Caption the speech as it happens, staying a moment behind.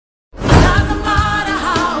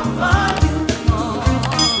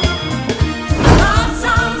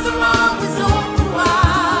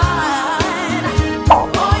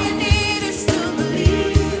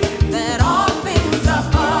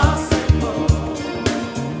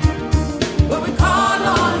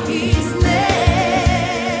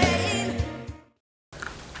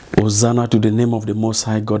Hosanna to the name of the Most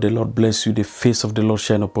High God. The Lord bless you. The face of the Lord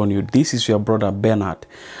shine upon you. This is your brother Bernard.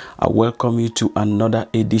 I welcome you to another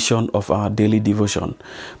edition of our daily devotion.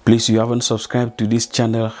 Please, if you haven't subscribed to this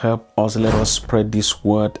channel, help us. Let us spread this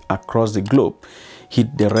word across the globe.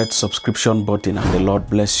 Hit the red subscription button and the Lord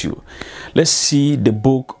bless you. Let's see the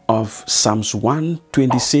book of Psalms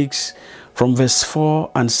 126 from verse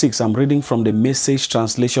 4 and 6. I'm reading from the Message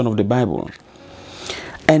translation of the Bible.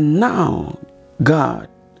 And now, God,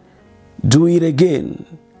 do it again.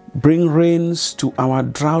 Bring rains to our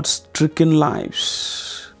drought-stricken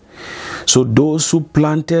lives. So those who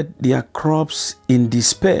planted their crops in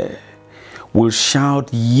despair will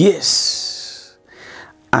shout yes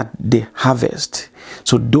at the harvest.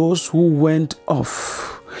 So those who went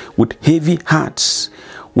off with heavy hearts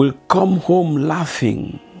will come home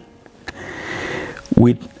laughing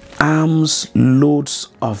with arms loads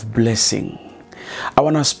of blessing. I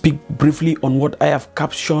want to speak briefly on what I have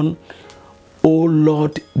captioned, "Oh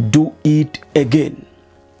Lord, do it again."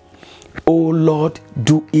 Oh Lord,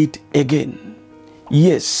 do it again.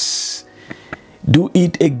 Yes, do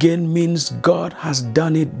it again means God has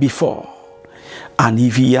done it before. And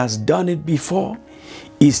if He has done it before,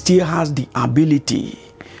 He still has the ability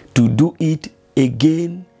to do it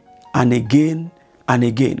again and again and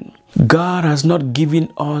again. God has not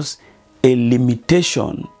given us a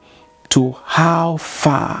limitation to how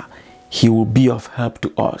far He will be of help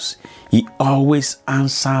to us. He always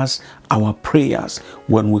answers our prayers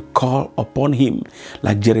when we call upon Him.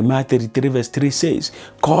 Like Jeremiah 33 verse 3 says,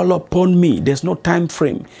 call upon me. There's no time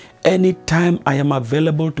frame. Anytime I am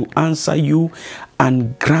available to answer you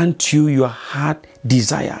and grant you your heart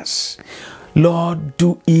desires. Lord,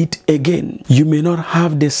 do it again. You may not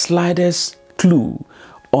have the slightest clue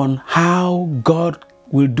on how God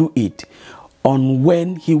will do it, on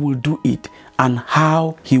when He will do it, and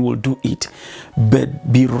how He will do it,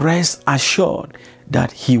 but be rest assured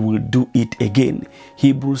that He will do it again.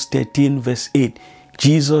 Hebrews 13 verse 8,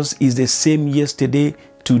 Jesus is the same yesterday,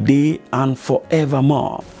 today, and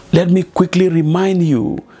forevermore. Let me quickly remind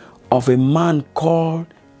you of a man called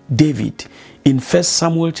David. In 1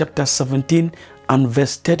 Samuel chapter 17 and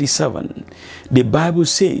verse 37, the Bible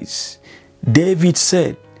says, David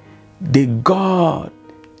said, "The God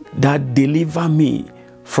that deliver me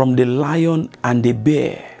from the lion and the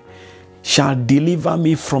bear shall deliver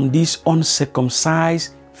me from this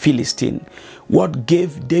uncircumcised Philistine." What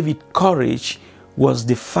gave David courage was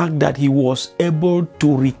the fact that he was able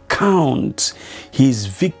to recount his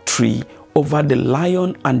victory over the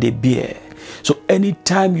lion and the bear. So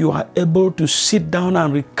anytime you are able to sit down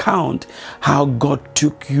and recount how God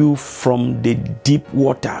took you from the deep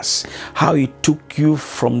waters, how He took you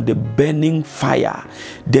from the burning fire,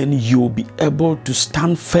 then you'll be able to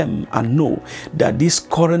stand firm and know that this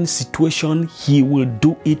current situation, He will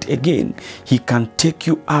do it again. He can take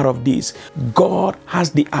you out of this. God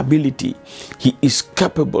has the ability. He is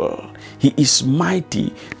capable. He is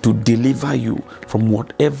mighty to deliver you from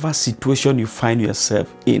whatever situation you find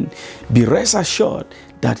yourself in. Be rest assured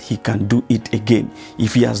that He can do it again.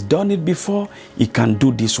 If He has done it before, He can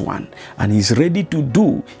do this one. And He's ready to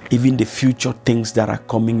do even the future things that are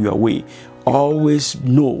coming your way. Always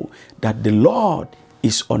know that the Lord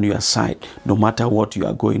is on your side, no matter what you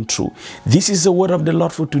are going through. This is the word of the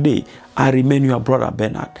Lord for today. I remain your brother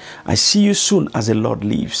Bernard. I see you soon as the Lord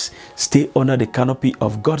lives. Stay under the canopy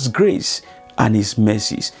of God's grace and His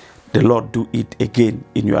mercies. The Lord do it again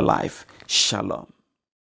in your life. Shalom.